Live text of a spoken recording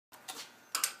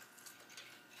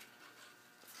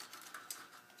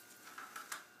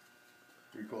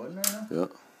recording right now? Yeah.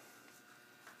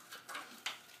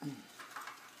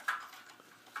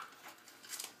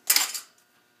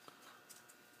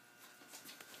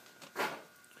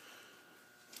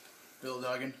 Bill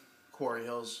Duggan, Quarry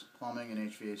Hills Plumbing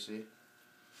and HVAC.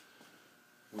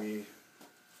 We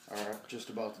are just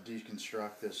about to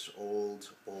deconstruct this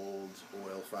old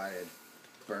oil-fired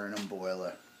Burnham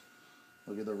boiler.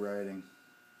 Look at the writing.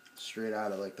 Straight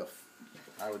out of like the,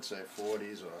 I would say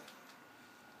 40s or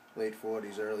late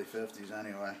 40s, early 50s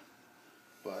anyway.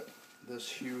 But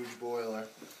this huge boiler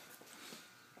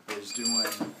is doing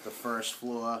the first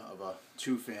floor of a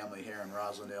two-family here in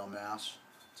Roslindale, Mass.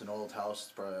 It's an old house,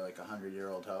 it's probably like a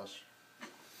 100-year-old house.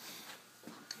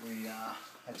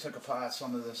 I took apart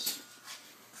some of this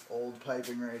old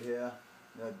piping right here.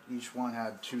 Each one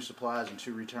had 2 supplies and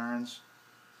 2 returns.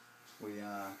 We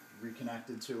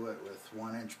reconnected to it with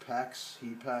 1-inch PEX,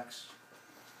 heat PEX.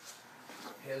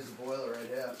 Here's the boiler right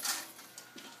here.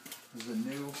 This is a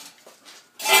new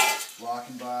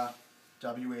Lochinvar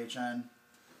WHN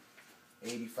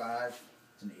 85.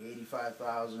 It's an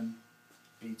 85,000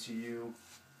 BTU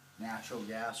natural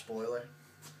gas boiler.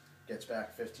 Gets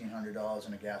back $1,500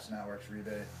 in a Gas Networks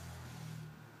rebate.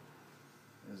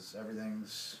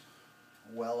 Everything's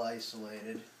well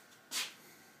isolated.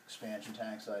 Expansion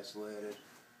tanks isolated.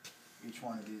 Each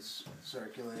one of these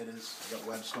circulators got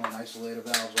Webstone isolator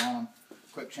valves on them.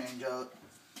 Quick change out.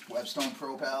 Webstone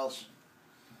ProPals.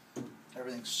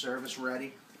 Everything's service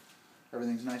ready.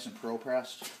 Everything's nice and pro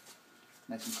pressed.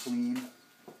 Nice and clean.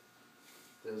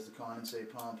 There's the condensate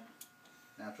pump.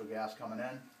 Natural gas coming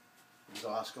in.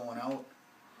 Exhaust going out.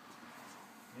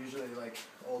 Usually, like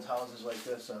old houses like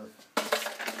this, I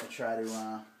try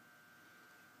to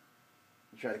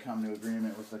come to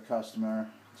agreement with the customer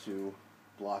to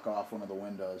block off one of the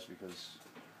windows, because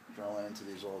drilling into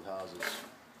these old houses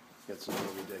gets a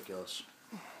little ridiculous.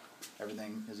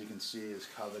 Everything, as you can see, is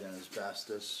covered in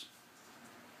asbestos.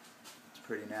 It's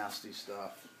pretty nasty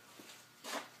stuff.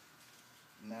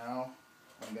 Now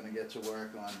I'm going to get to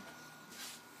work on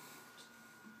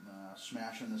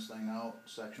smashing this thing out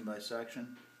section by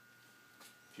section.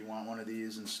 If you want one of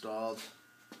these installed,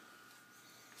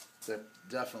 they're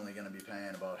definitely going to be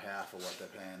paying about half of what they're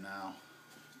paying now,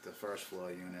 the first floor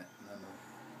unit. And then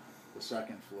the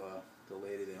second floor, the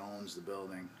lady that owns the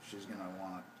building, she's going to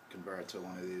want to convert to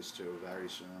one of these too very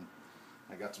soon.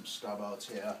 I got some stub outs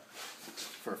here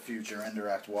for a future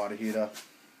indirect water heater.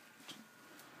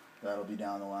 That'll be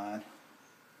down the line.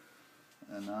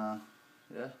 And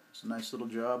yeah, it's a nice little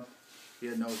job. He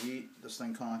had no heat, this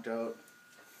thing conked out.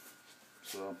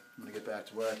 So I'm going to get back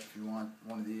to work. If you want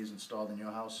one of these installed in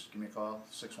your house, give me a call,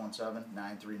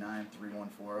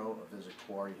 617-939-3140, or visit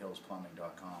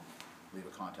quarryhillsplumbing.com. Leave a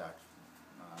contact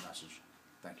message.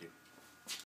 Thank you.